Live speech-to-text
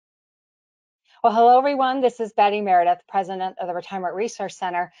Well, hello, everyone. This is Betty Meredith, president of the Retirement Resource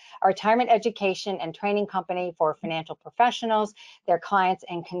Center, a retirement education and training company for financial professionals, their clients,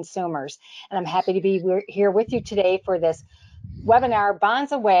 and consumers. And I'm happy to be here with you today for this webinar,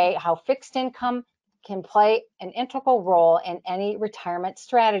 Bonds Away, How Fixed Income Can Play an Integral Role in Any Retirement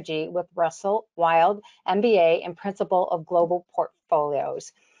Strategy with Russell Wild, MBA and Principal of Global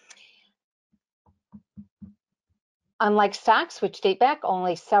Portfolios. Unlike stocks, which date back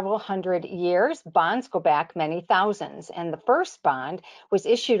only several hundred years, bonds go back many thousands. And the first bond was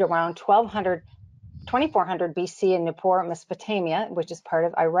issued around 2400 BC in Nippur, Mesopotamia, which is part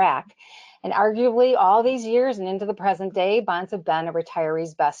of Iraq. And arguably all these years and into the present day, bonds have been a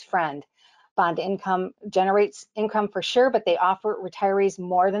retiree's best friend. Bond income generates income for sure, but they offer retirees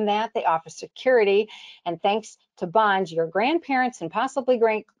more than that. They offer security. And thanks to bonds, your grandparents and possibly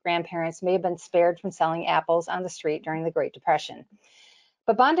great-grandparents may have been spared from selling apples on the street during the Great Depression.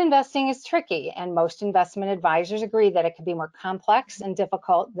 But bond investing is tricky, and most investment advisors agree that it can be more complex and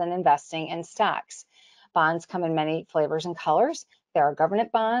difficult than investing in stocks. Bonds come in many flavors and colors. There are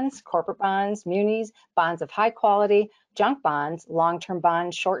government bonds, corporate bonds, munis, bonds of high quality, junk bonds, long-term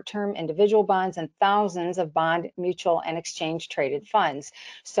bonds, short-term individual bonds, and thousands of bond, mutual, and exchange traded funds.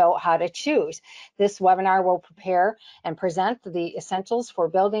 So how to choose? This webinar will prepare and present the essentials for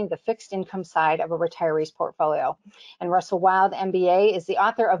building the fixed income side of a retiree's portfolio. And Russell Wild, MBA, is the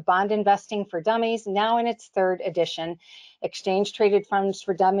author of Bond Investing for Dummies, now in its third edition. Exchange Traded Funds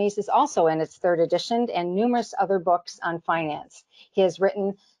for Dummies is also in its third edition, and numerous other books on finance. He has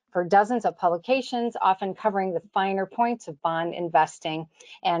written for dozens of publications, often covering the finer points of bond investing.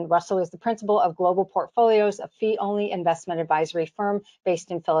 And Russell is the principal of Global Portfolios, a fee-only investment advisory firm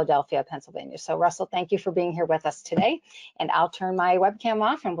based in Philadelphia, Pennsylvania. So Russell, thank you for being here with us today. And I'll turn my webcam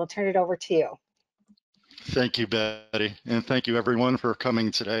off and we'll turn it over to you. Thank you, Betty, and thank you everyone for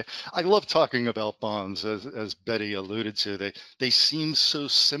coming today. I love talking about bonds, as Betty alluded to. They seem so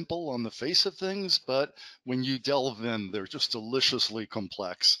simple on the face of things, but when you delve in, they're just deliciously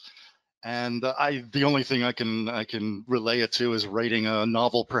complex. And the only thing I can relay it to is writing a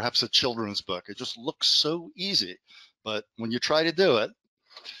novel, perhaps a children's book. It just looks so easy, but when you try to do it.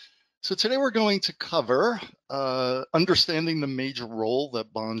 So today we're going to cover understanding the major role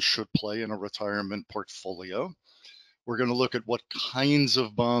that bonds should play in a retirement portfolio. We're going to look at what kinds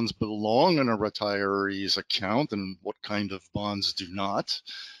of bonds belong in a retiree's account and what kind of bonds do not.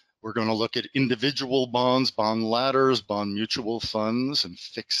 We're going to look at individual bonds, bond ladders, bond mutual funds, and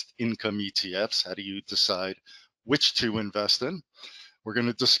fixed income ETFs. How do you decide which to invest in? We're going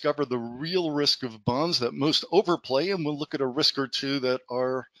to discover the real risk of bonds that most overplay, and we'll look at a risk or two that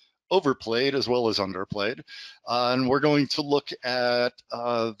are overplayed as well as underplayed. And we're going to look at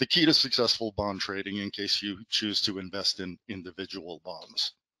the key to successful bond trading in case you choose to invest in individual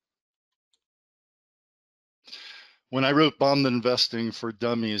bonds. When I wrote Bond Investing for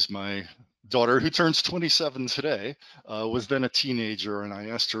Dummies, my daughter, who turns 27 today, was then a teenager, and I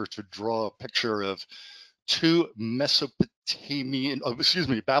asked her to draw a picture of two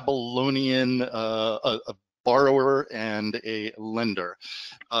Babylonian, a borrower and a lender.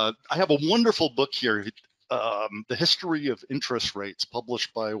 I have a wonderful book here, The History of Interest Rates,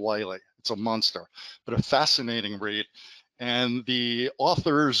 published by Wiley. It's a monster, but a fascinating read. And the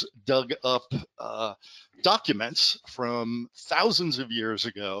authors dug up documents from thousands of years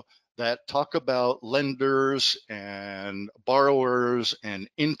ago that talk about lenders and borrowers and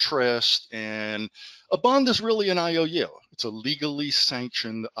interest, and a bond is really an IOU. It's a legally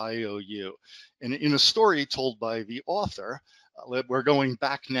sanctioned IOU. And in a story told by the author, we're going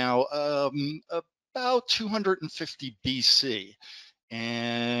back now about 250 BC.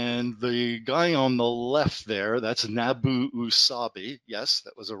 And the guy on the left there, that's Nabu Usabi. Yes,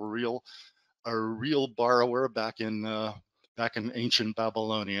 that was a real borrower back in ancient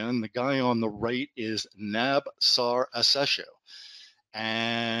Babylonia. And the guy on the right is Nabsar-Aseshu.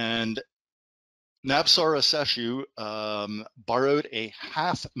 And Nabsar-Aseshu borrowed a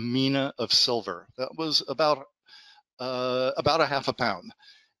half mina of silver. That was about a half a pound.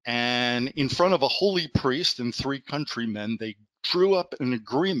 And in front of a holy priest and three countrymen, they drew up an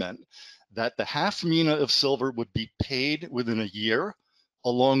agreement that the half mina of silver would be paid within a year,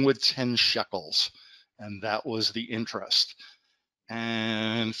 along with 10 shekels. And that was the interest.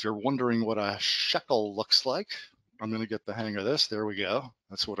 And if you're wondering what a shekel looks like, I'm going to get the hang of this. There we go.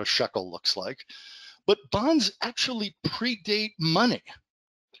 That's what a shekel looks like. But bonds actually predate money.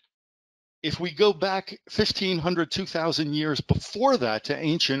 If we go back 1,500, 2,000 years before that to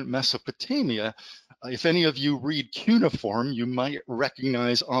ancient Mesopotamia, if any of you read cuneiform, you might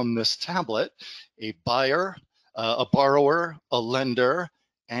recognize on this tablet a buyer, a borrower, a lender,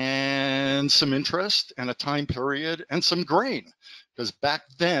 and some interest and a time period and some grain. Because back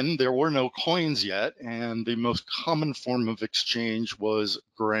then there were no coins yet, and the most common form of exchange was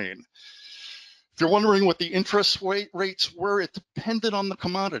grain. If you're wondering what the interest rates were, it depended on the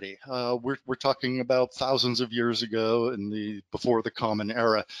commodity. We're talking about thousands of years ago, before the Common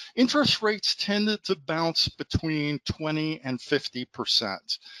Era. Interest rates tended to bounce between 20 and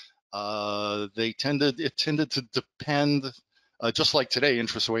 50%. It tended to depend, just like today,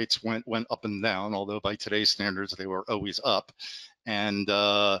 interest rates went up and down, although by today's standards they were always up. And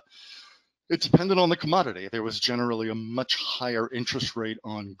it depended on the commodity. There was generally a much higher interest rate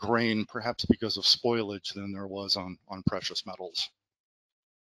on grain, perhaps because of spoilage, than there was on precious metals.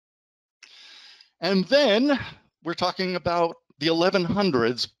 And then we're talking about the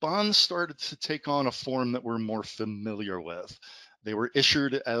 1100s. Bonds started to take on a form that we're more familiar with. They were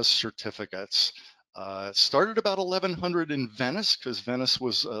issued as certificates. It started about 1100 in Venice, because Venice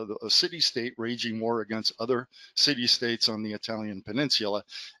was a city-state waging war against other city-states on the Italian peninsula,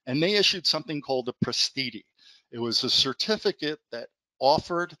 and they issued something called a prestiti. It was a certificate that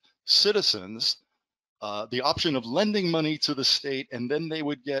offered citizens the option of lending money to the state, and then they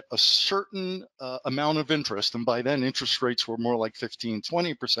would get a certain amount of interest. And by then, interest rates were more like 15,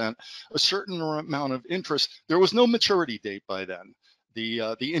 20%, a certain amount of interest. There was no maturity date by then.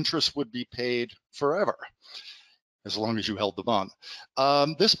 The interest would be paid forever, as long as you held the bond.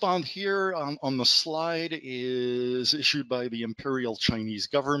 This bond here on the slide is issued by the Imperial Chinese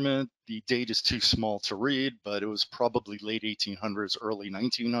government. The date is too small to read, but it was probably late 1800s, early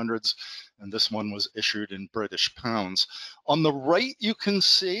 1900s, and this one was issued in British pounds. On the right, you can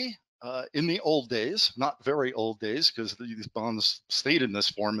see in the old days, not very old days, because these bonds stayed in this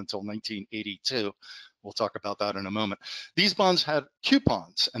form until 1982. We'll talk about that in a moment. These bonds had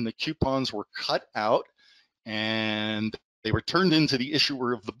coupons, and the coupons were cut out and they were turned into the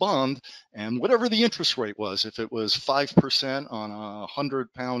issuer of the bond, and whatever the interest rate was, if it was 5% on a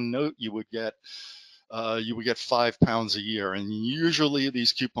 £100 note, you would get £5 a year. And usually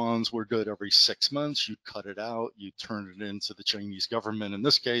these coupons were good every 6 months. You'd cut it out, you'd turn it into the Chinese government in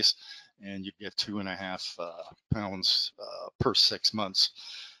this case, and you'd get £2.50 per 6 months.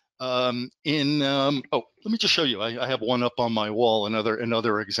 Let me just show you. I have one up on my wall,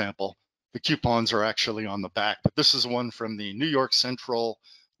 another example. The coupons are actually on the back, but this is one from the New York Central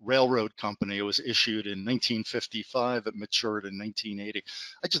Railroad Company. It was issued in 1955. It matured in 1980.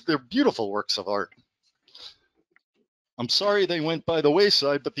 They're beautiful works of art. I'm sorry they went by the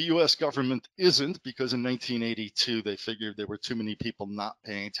wayside, but the US government isn't, because in 1982, they figured there were too many people not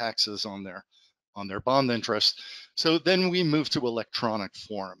paying taxes on their bond interest. So then we moved to electronic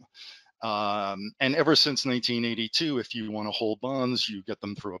form. And ever since 1982, if you want to hold bonds, you get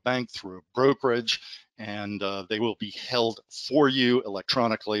them through a bank, through a brokerage, and they will be held for you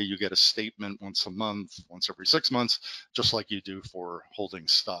electronically. You get a statement once a month, once every 6 months, just like you do for holding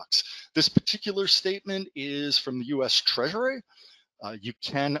stocks. This particular statement is from the US Treasury. You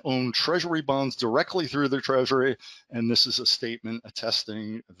can own Treasury bonds directly through the Treasury, and this is a statement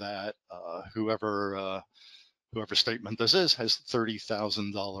attesting that whoever statement this is has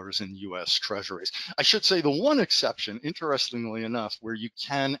 $30,000 in US Treasuries. I should say the one exception, interestingly enough, where you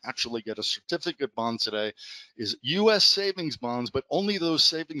can actually get a certificate bond today is US savings bonds, but only those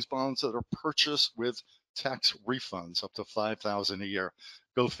savings bonds that are purchased with tax refunds up to $5,000 a year.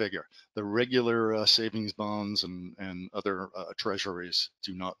 Go figure. The regular savings bonds and other treasuries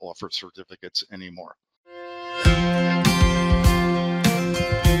do not offer certificates anymore.